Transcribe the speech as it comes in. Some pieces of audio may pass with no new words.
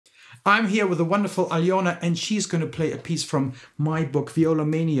I'm here with the wonderful Aliona, and she's going to play a piece from my book,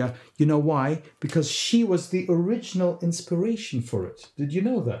 Violamania. You know why? Because she was the original inspiration for it. Did you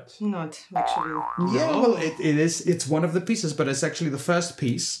know that? Not actually. Yeah, well, it is. It's one of the pieces, but it's actually the first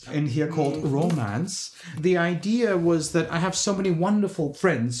piece in here called Romance. The idea was that I have so many wonderful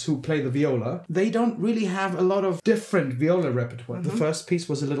friends who play the viola. They don't really have a lot of different viola repertoire. The first piece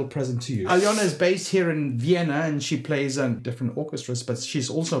was a little present to you. Aliona is based here in Vienna, and she plays in different orchestras, but she's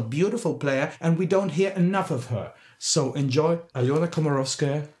also a beautiful player, and we don't hear enough of her. So enjoy Aliona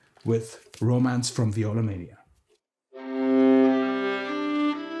Komarovskaya with Romance from Violamania.